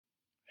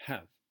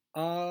Have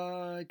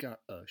I got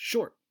a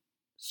short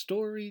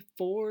story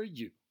for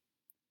you?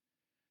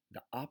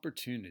 The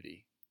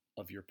opportunity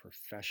of your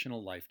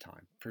professional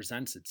lifetime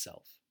presents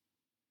itself,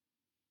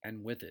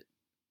 and with it,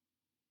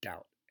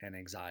 doubt and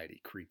anxiety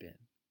creep in.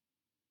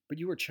 But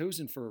you were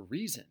chosen for a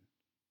reason.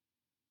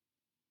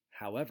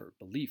 However,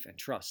 belief and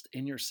trust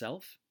in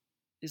yourself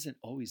isn't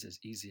always as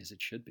easy as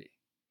it should be.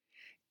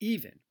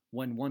 Even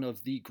when one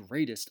of the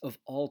greatest of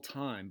all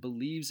time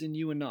believes in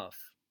you enough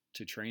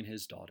to train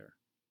his daughter.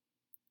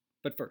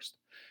 But first,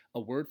 a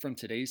word from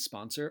today's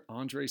sponsor,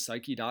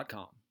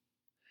 AndrePsyche.com.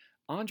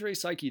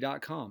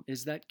 AndrePsyche.com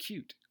is that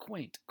cute,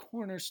 quaint,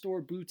 corner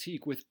store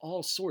boutique with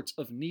all sorts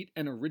of neat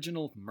and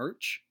original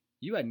merch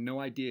you had no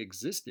idea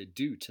existed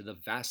due to the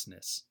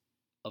vastness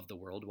of the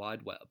World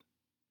Wide Web.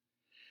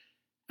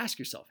 Ask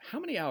yourself, how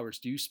many hours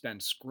do you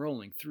spend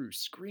scrolling through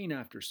screen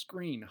after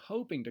screen,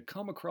 hoping to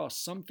come across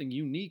something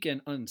unique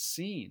and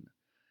unseen?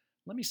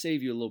 Let me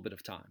save you a little bit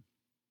of time.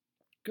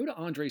 Go to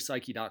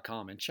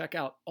AndrePsyche.com and check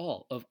out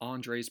all of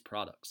Andre's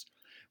products.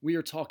 We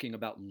are talking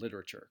about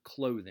literature,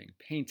 clothing,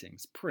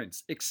 paintings,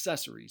 prints,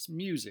 accessories,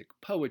 music,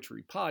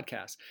 poetry,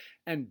 podcasts,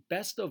 and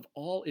best of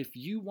all, if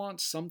you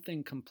want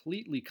something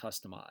completely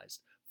customized,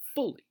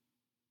 fully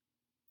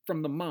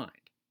from the mind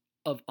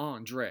of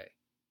Andre,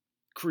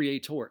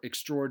 creator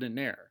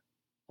extraordinaire,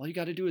 all you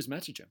got to do is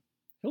message him.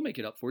 He'll make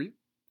it up for you.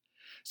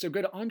 So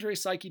go to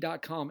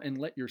AndrePsyche.com and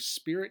let your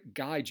spirit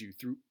guide you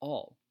through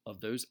all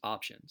of those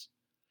options.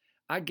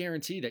 I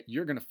guarantee that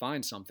you're going to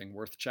find something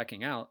worth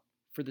checking out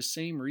for the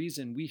same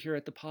reason we here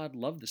at the pod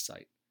love the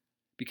site,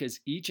 because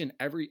each and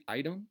every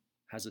item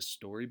has a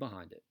story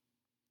behind it.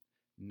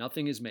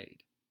 Nothing is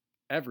made.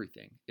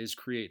 Everything is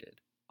created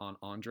on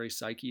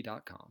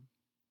AndrePsyche.com.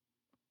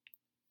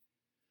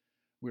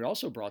 We're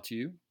also brought to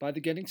you by the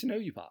Getting to Know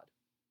You pod.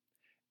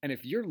 And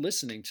if you're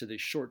listening to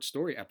this short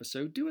story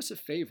episode, do us a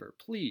favor.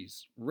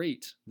 Please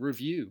rate,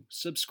 review,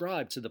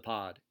 subscribe to the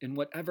pod in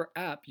whatever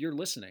app you're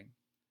listening.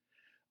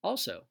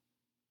 Also,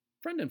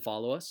 friend and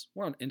follow us.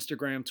 We're on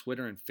Instagram,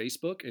 Twitter, and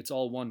Facebook. It's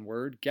all one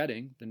word,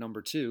 getting, the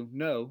number 2,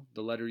 know,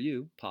 the letter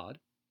U, pod.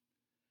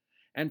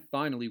 And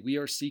finally, we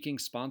are seeking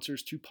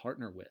sponsors to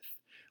partner with.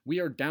 We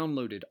are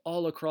downloaded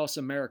all across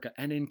America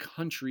and in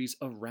countries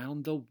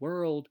around the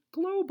world,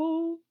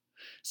 global.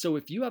 So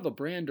if you have a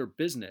brand or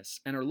business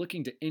and are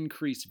looking to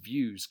increase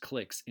views,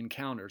 clicks,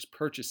 encounters,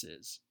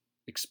 purchases,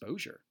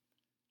 exposure,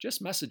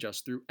 just message us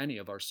through any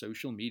of our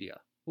social media.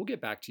 We'll get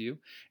back to you,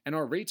 and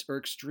our rates are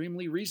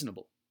extremely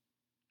reasonable.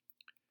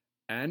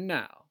 And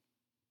now,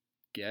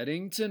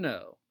 getting to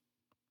know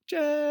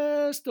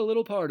just a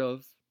little part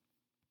of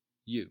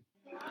you.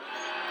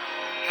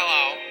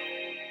 Hello.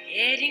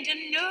 Getting to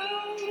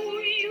know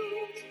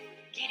you,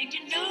 getting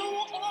to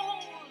know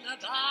all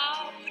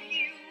about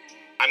you.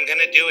 I'm going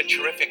to do a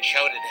terrific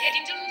show today.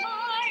 Getting to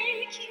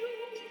like you,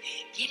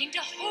 getting to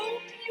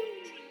hope you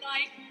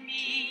like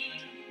me.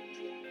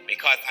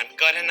 Because I'm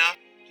good enough.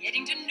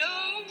 Getting to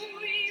know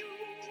you,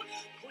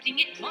 putting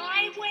it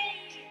my way,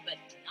 but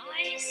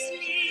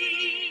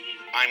nicely.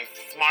 I'm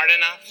smart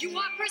enough. You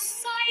are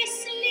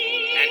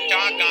precisely. And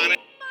doggone it.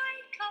 My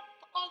cup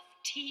of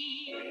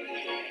tea.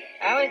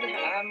 I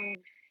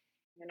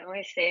can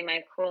always say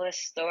my coolest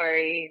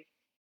story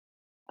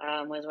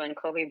was when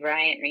Kobe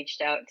Bryant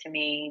reached out to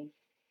me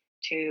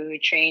to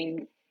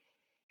train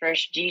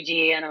first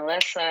Gigi and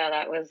Alyssa.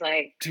 That was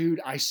like, dude,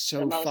 I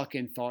so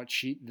fucking thought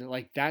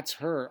that's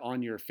her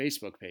on your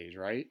Facebook page,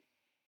 right?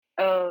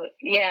 Oh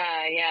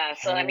yeah.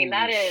 So Holy I mean,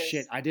 that is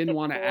shit. I didn't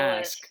want to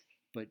ask,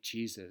 but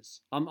Jesus,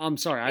 I'm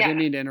sorry. I didn't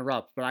mean to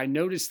interrupt, but I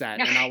noticed that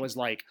and I was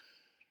like,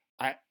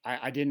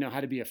 I didn't know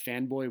how to be a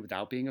fanboy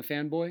without being a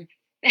fanboy.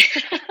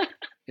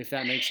 If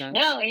that makes sense.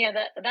 No, yeah,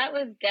 that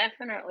was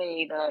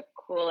definitely the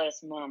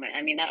coolest moment.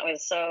 I mean, that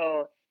was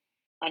so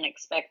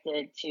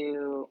unexpected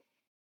to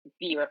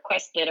be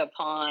requested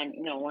upon,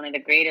 one of the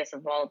greatest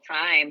of all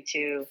time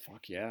to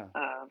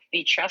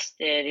be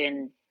trusted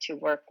and to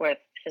work with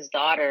his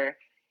daughter.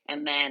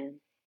 And then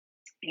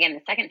again,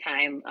 the second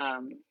time,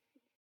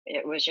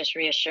 it was just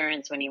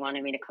reassurance when he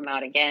wanted me to come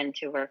out again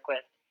to work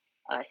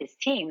with his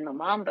team, the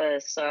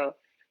Mambas. So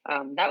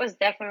that was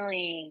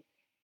definitely,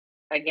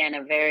 again,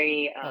 a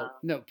very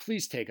no,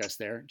 please take us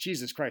there.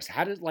 Jesus Christ,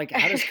 how does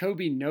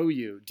Kobe know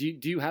you? Do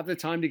you have the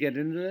time to get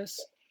into this?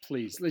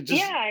 Please,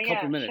 just a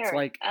couple minutes.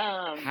 Sure.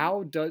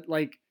 How does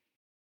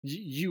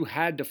you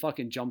had to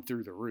fucking jump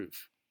through the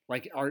roof?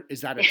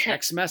 Is that a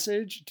text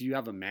message? Do you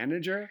have a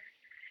manager?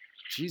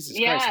 Jesus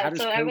Christ, how does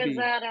so Kobe...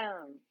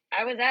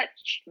 I was at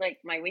like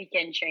my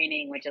weekend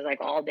training, which is like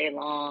all day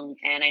long,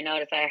 and I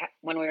noticed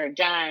when we were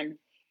done,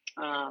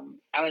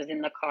 I was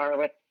in the car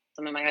with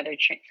some of my other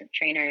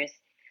trainers,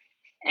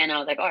 and I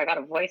was like, oh, I got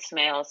a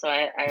voicemail. So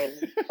I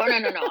was, oh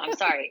no, I'm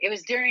sorry. It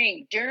was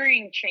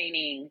during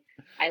training.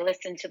 I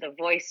listened to the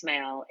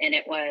voicemail, and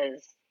it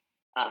was,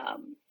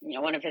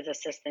 one of his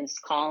assistants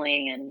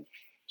calling, and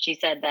she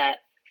said that,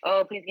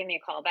 oh, please give me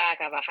a call back.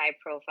 I have a high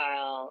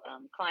profile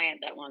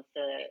client that wants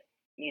to,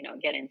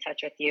 get in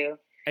touch with you.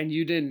 And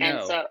you didn't know?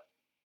 And so,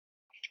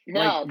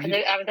 no,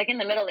 because I was like in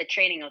the middle of the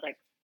training. I was like,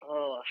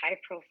 high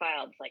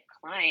profile like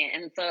client.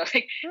 And so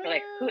like we're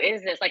like, who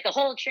is this? Like the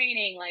whole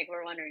training, like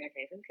we're wondering,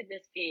 okay, who could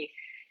this be?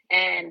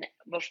 And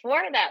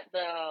before that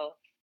though,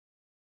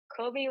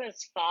 Kobe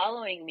was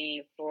following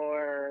me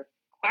for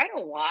quite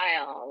a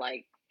while,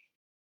 like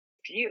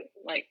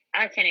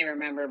I can't even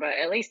remember, but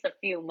at least a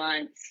few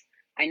months.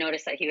 I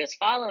noticed that he was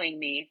following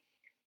me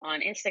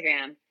on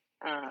Instagram.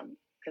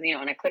 Because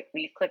when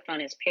we clicked on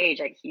his page,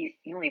 like he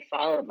only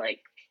followed like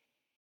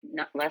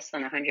not less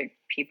than 100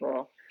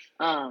 people.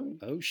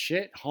 Oh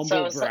shit!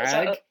 Humble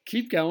brag.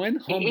 Keep going.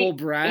 Humble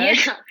brag.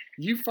 Yeah.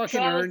 You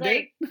fucking earned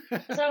it.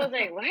 So I was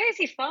like, why is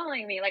he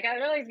following me? Like I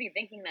would always be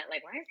thinking that,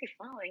 like, why is he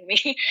following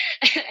me?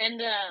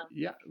 And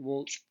yeah,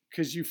 well,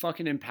 because you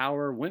fucking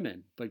empower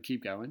women. But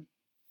keep going.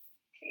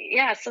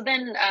 Yeah. So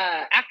then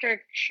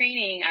after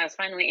training, I was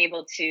finally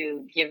able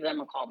to give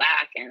them a call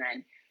back, and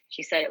then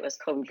she said it was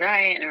Kobe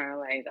Bryant, and we were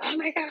like, oh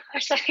my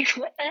gosh, like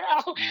what the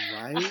hell?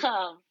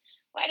 Right.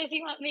 Why does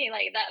he want me?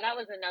 Like that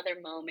was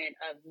another moment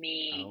of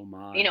me. Oh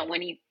my.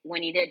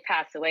 When he did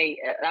pass away,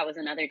 that was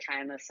another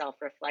time of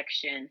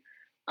self-reflection.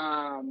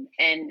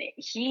 And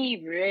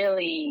he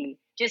really,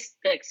 just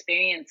the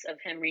experience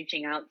of him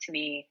reaching out to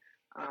me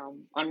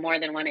on more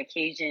than one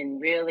occasion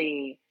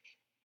really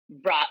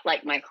brought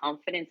like my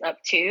confidence up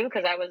too,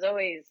 because I was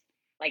always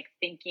like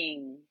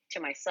thinking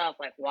to myself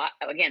like, why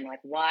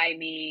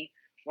me?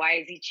 Why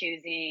is he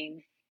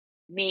choosing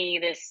me,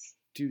 this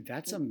dude,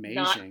 that's amazing,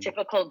 not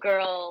typical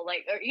girl,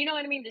 like, or you know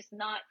what I mean, this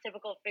not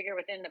typical figure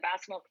within the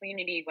basketball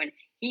community, when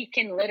he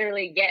can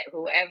literally get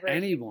whoever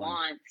he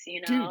wants,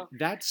 dude,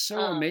 that's so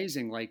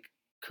amazing. Like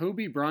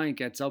Kobe Bryant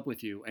gets up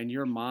with you and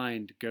your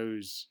mind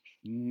goes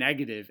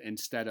negative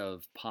instead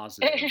of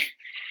positive.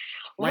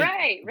 Like,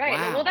 right.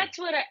 Wow. Well, that's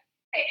what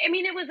I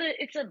mean, it was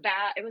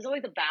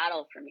always a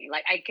battle for me.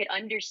 Like I could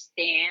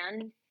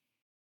understand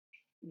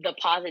the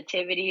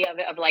positivity of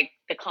it, of like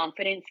the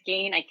confidence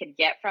gain I could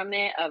get from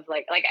it, of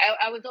like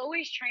I was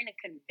always trying to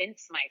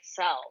convince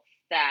myself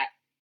that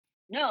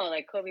no,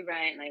 like Kobe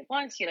Bryant like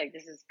wants you, like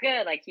this is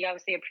good, like he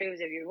obviously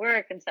approves of your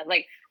work and stuff.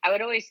 Like I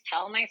would always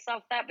tell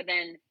myself that, but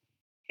then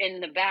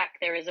in the back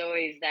there was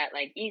always that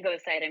like ego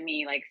side of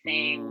me like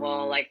saying,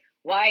 well, like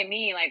why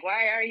me? Like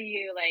why are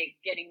you like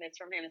getting this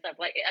from him and stuff?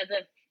 Like as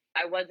if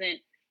I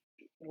wasn't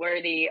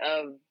worthy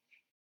of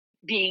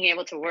being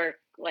able to work,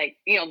 like,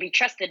 be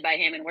trusted by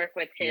him and work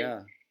with his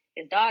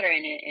daughter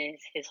and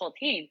his whole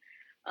team.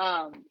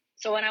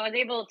 So when I was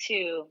able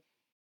to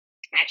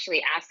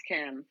actually ask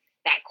him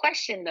that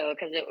question though,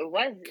 because it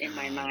was in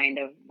my mind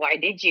of why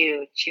did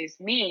you choose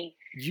me?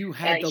 You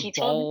had the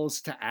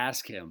balls to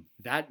ask him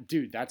that,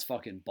 dude. That's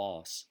fucking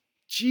boss.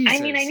 Jesus.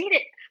 I mean,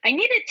 I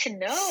needed to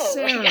know.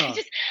 Sarah.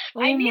 Like,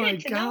 I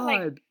needed to know.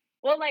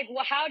 Like,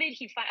 how did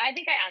he find? I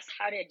think I asked,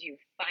 how did you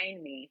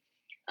find me?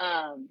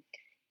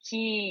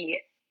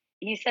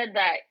 He said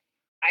that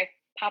I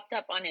popped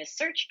up on his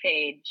search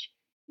page,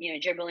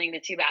 dribbling the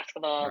two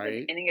basketballs.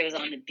 Right. I think it was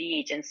on the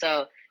beach, and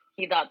so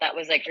he thought that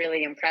was like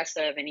really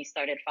impressive, and he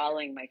started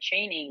following my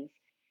trainings.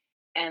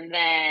 And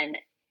then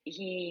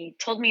he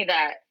told me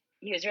that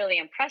he was really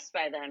impressed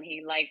by them.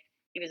 He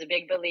was a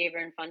big believer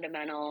in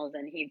fundamentals,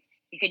 and he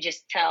could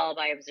just tell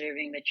by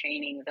observing the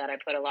trainings that I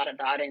put a lot of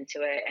thought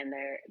into it, and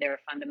they're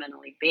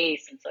fundamentally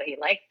based, and so he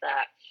liked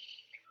that.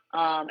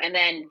 And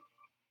then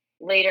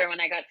later, when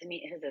I got to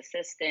meet his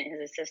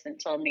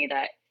assistant told me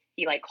that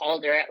he like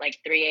called her at like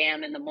 3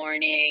 a.m. in the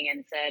morning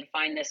and said,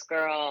 "Find this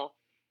girl."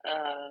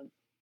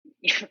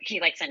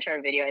 He like sent her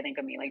a video, I think,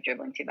 of me like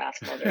dribbling two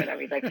basketballs or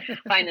whatever. He's like,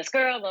 "Find this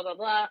girl," blah blah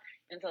blah.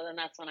 And so then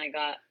that's when I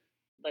got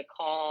the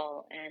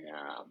call, and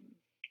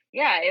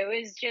it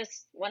was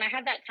just when I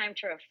had that time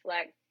to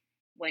reflect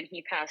when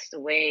he passed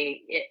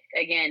away.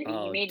 He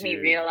made me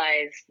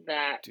realize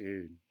that,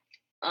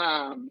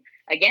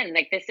 again,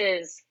 like this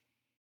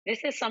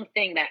is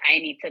something that I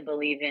need to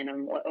believe in,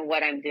 and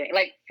what I'm doing,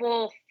 like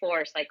full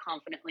force, like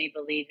confidently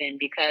believe in,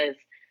 because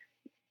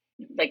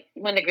like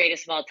one of the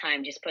greatest of all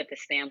time just put the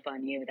stamp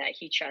on you that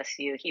he trusts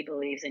you, he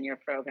believes in your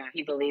program,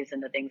 he believes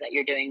in the things that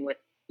you're doing with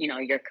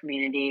your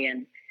community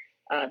and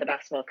the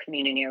basketball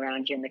community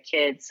around you and the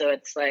kids. So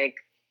it's like,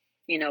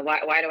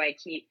 why do I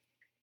keep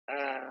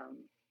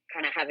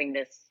kind of having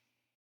this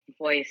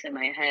voice in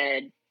my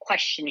head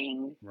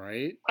questioning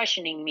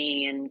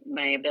me and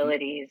my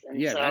abilities?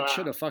 And so, that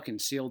should have fucking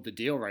sealed the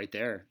deal right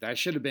there. That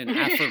should have been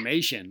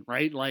affirmation,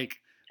 right? Like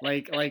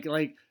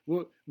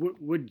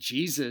would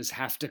Jesus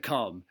have to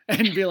come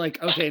and be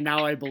like, okay,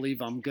 now I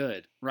believe I'm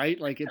good, right?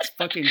 Like it's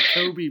fucking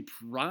Kobe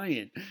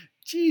Bryant.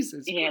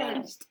 Jesus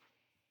Christ.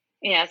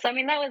 Yeah, so I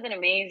mean, that was an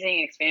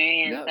amazing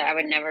experience that I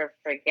would never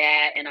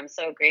forget, and I'm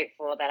so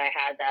grateful that I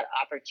had that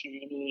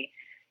opportunity,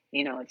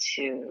 to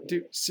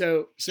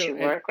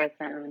work with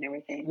them and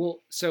everything. Well,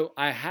 so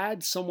I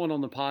had someone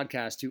on the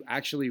podcast who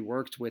actually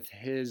worked with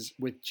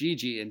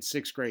Gigi in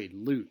 6th grade,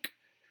 Luke.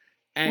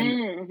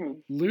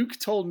 And Luke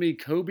told me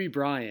Kobe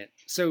Bryant.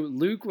 So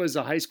Luke was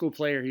a high school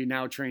player. He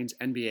now trains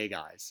NBA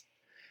guys.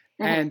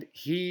 And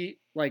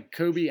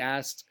Kobe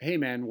asked, "Hey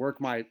man, work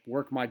my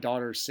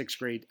daughter's 6th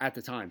grade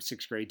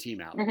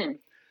team out."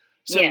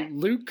 So Yeah.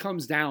 Luke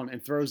comes down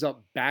and throws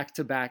up back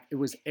to back. It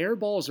was air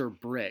balls or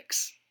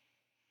bricks.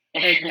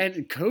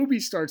 And Kobe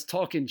starts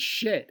talking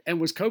shit. And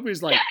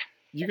Kobe's like,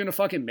 you gonna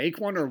fucking make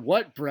one or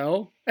what,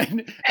 bro?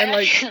 And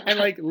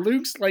like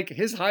Luke's like,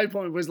 his high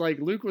point was like,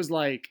 Luke was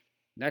like,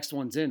 next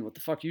one's in. What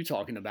the fuck you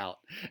talking about?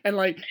 And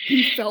like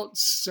he felt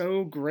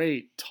so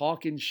great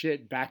talking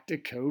shit back to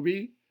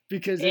Kobe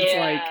because it's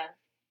like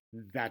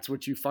that's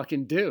what you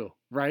fucking do,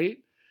 right?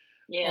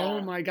 Yeah.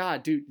 Oh my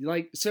god, dude.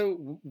 Like,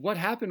 so what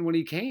happened when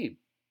he came?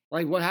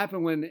 Like, what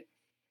happened when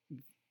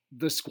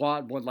the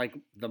squad, when like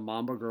the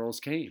Mamba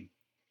girls came?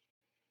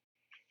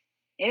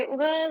 It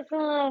was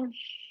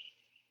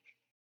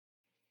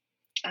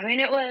I mean,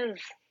 it was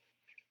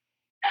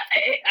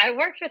I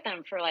worked with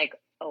them for like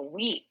a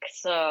week,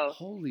 so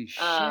Holy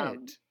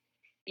um shit.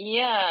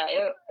 yeah,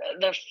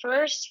 the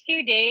first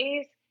few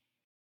days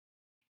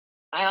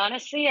I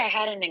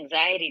had an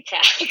anxiety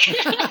attack.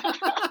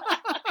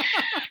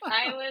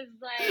 I was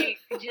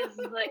like, just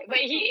like, but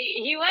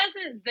he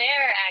wasn't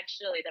there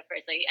actually the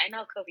first. Like, I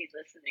know Kobe's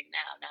listening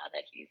now. Now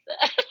that he's,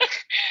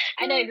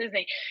 I know he's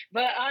listening.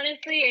 But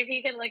honestly, if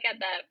you can look at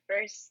that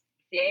first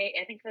day,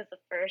 I think it was the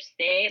first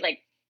day, like,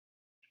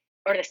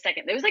 or the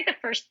second. It was like the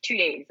first 2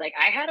 days. Like,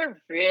 I had a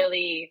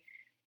really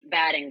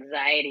bad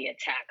anxiety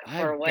attack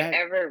for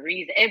whatever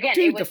reason. Again,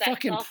 dude, it was the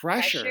fucking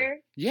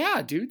pressure.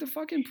 Yeah, dude, the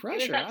fucking pressure.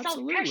 It was that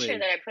absolutely. self-pressure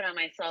that I put on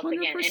myself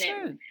 100%.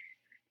 again.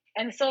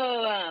 And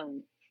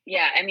so,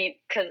 yeah, I mean,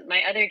 because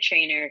my other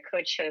trainer,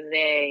 Coach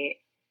Jose,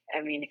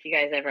 I mean, if you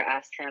guys ever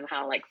asked him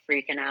how like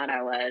freaking out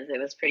I was, it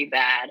was pretty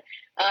bad.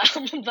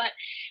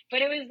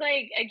 But it was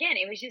like, again,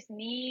 it was just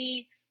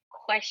me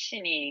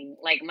questioning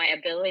like my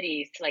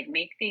abilities to like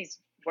make these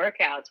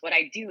workouts, what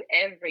I do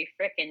every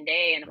freaking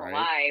day in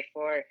Hawaii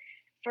for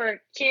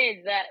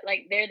kids that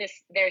like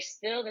they're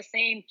still the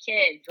same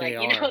kids. Like,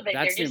 you know, that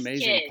that's the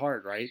amazing kids.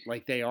 part, right?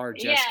 Like they are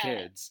just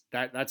kids.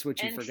 That's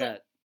what you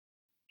forget.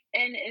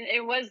 And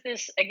it was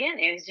this, again,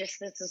 it was just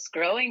this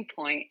growing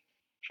point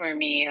for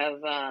me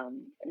of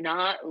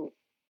not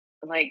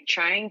like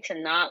trying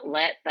to not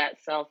let that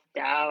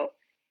self-doubt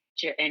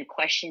and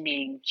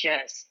questioning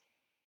just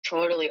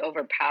totally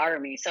overpower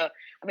me. So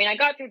I mean, I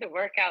got through the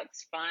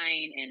workouts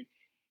fine, and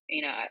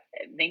you know,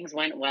 things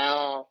went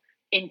well.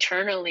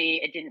 Internally,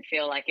 it didn't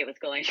feel like it was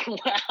going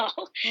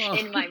well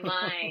in my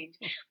mind,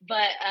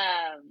 but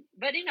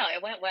you know,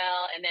 it went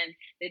well. And then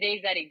the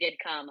days that it did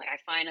come, like I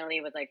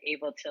finally was like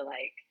able to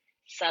like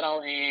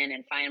settle in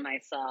and find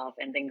myself,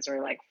 and things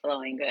were like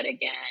flowing good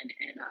again.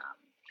 And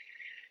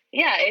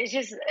yeah, it's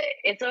just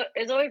it's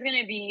always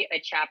going to be a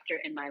chapter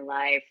in my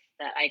life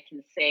that I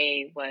can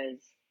say was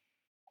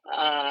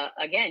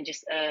again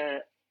just a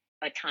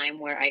time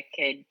where I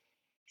could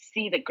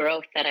see the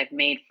growth that I've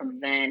made from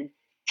then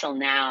till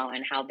now,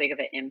 and how big of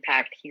an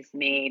impact he's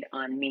made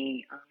on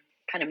me,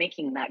 kind of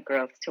making that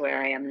growth to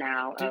where I am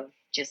now, of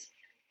just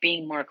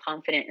being more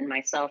confident in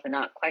myself and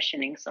not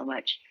questioning so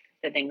much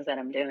the things that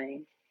I'm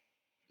doing.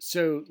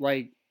 So,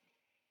 like,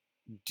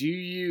 do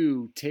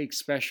you take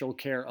special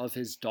care of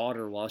his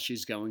daughter while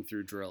she's going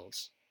through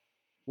drills?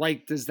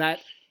 Like, does that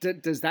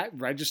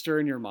register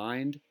in your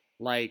mind?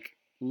 Like,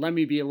 let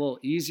me be a little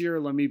easier,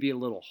 let me be a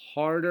little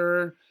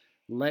harder,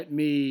 let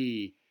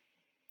me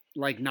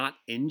like not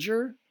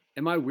injure?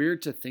 Am I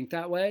weird to think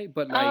that way?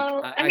 But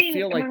like, I mean,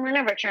 feel like we're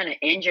never trying to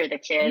injure the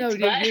kids. No,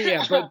 but...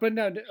 yeah, but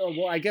no.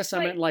 Well, I guess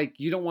I meant like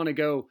you don't want to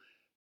go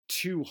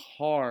too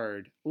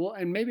hard. Well,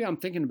 and maybe I'm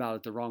thinking about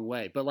it the wrong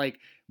way. But like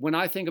when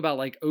I think about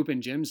like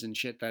open gyms and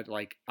shit that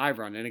like I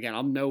run, and again,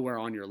 I'm nowhere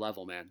on your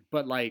level, man.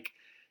 But like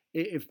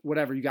if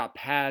whatever you got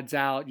pads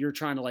out, you're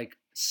trying to like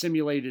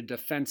simulate a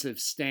defensive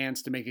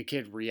stance to make a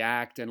kid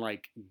react and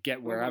like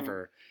get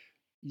wherever.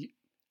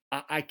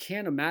 I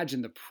can't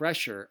imagine the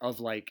pressure of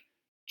like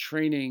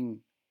training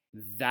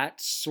that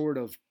sort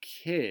of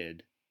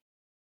kid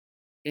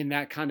in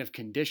that kind of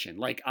condition.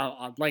 Like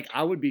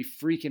I would be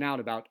freaking out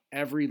about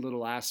every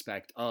little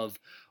aspect of,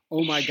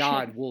 oh my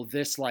God, will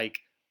this like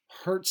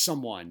hurt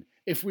someone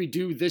if we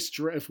do this?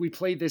 If we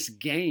play this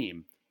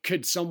game,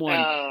 could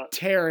someone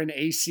tear an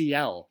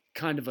ACL?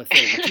 Kind of a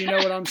thing. Do you know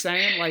what I'm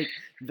saying? Like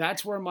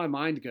that's where my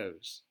mind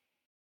goes.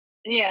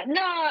 Yeah.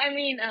 No, I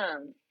mean,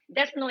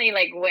 definitely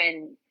like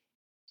when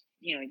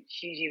you know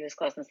Gigi was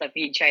close and stuff,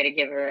 we try to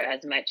give her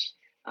as much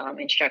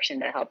instruction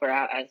to help her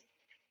out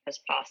as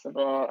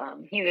possible.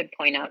 He would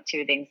point out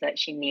two things that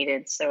she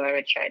needed, so I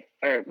would try,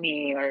 or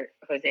me or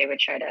Jose would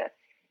try to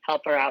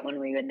help her out when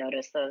we would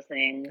notice those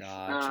things.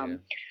 Gotcha.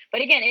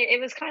 But again, it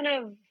was kind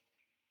of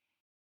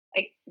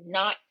like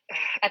not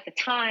at the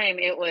time.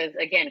 It was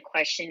again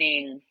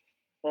questioning.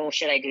 Well,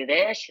 should I do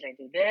this? Should I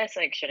do this?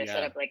 Like, should I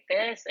set up like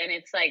this? And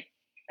it's like,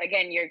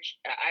 again,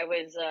 I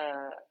was,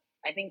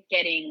 I think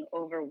getting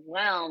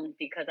overwhelmed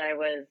because I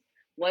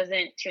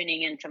wasn't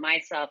tuning into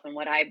myself and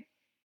what I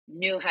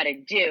knew how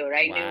to do,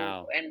 right?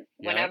 Wow. And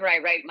whenever I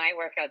write my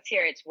workouts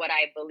here, it's what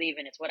I believe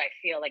in. It's what I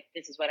feel like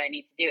this is what I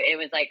need to do. It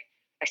was like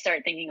I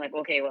start thinking like,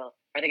 okay, well,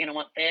 are they going to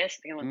want this? Are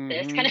they going to want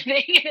this kind of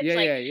thing? And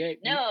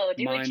it's Yeah. no,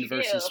 do Mind what you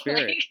versus do.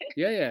 spirit.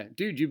 Yeah.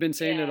 Dude, you've been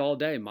saying it Yeah. all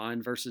day.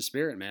 Mind versus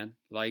spirit, man.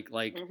 Like,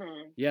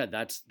 Mm-hmm. yeah,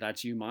 that's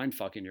you mind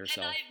fucking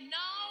yourself. And I've now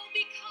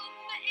become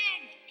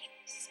an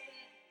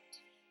expert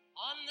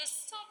on the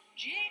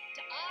subject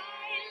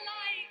I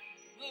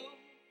like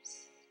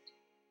most.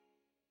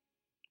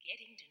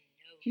 Getting to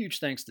know. Huge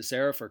thanks to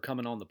Sarah for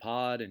coming on the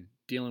pod and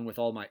dealing with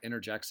all my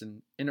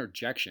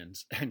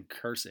interjections and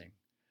cursing.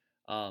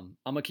 I'm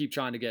going to keep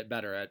trying to get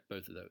better at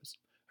both of those.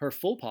 Her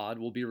full pod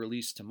will be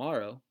released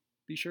tomorrow.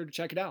 Be sure to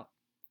check it out.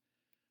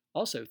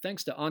 Also,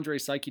 thanks to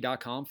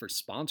AndrePsyche.com for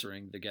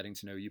sponsoring the Getting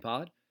to Know You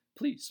pod.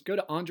 Please go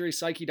to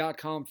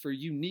AndrePsyche.com for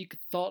unique,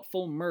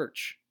 thoughtful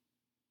merch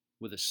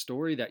with a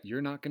story that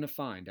you're not going to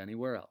find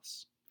anywhere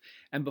else.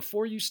 And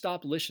before you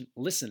stop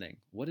listening,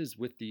 what is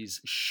with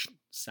these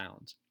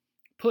sounds?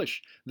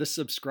 Push the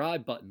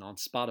subscribe button on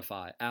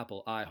Spotify,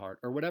 Apple, iHeart,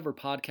 or whatever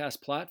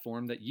podcast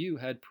platform that you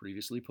had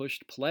previously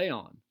pushed play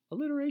on.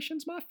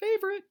 Alliteration's my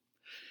favorite.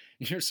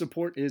 Your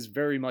support is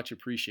very much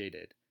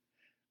appreciated.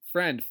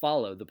 Friend,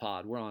 follow the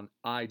pod. We're on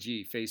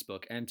IG,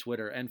 Facebook, and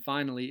Twitter. And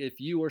finally, if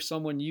you or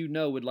someone you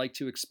know would like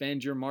to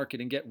expand your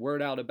market and get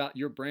word out about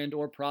your brand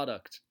or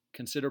product,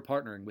 consider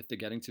partnering with the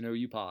Getting to Know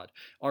You pod.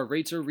 Our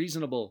rates are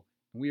reasonable.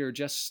 We are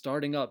just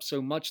starting up,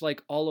 so much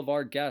like all of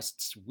our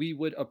guests, we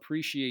would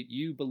appreciate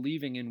you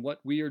believing in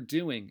what we are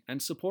doing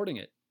and supporting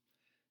it.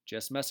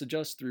 Just message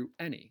us through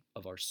any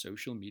of our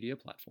social media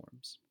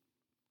platforms.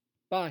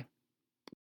 Bye.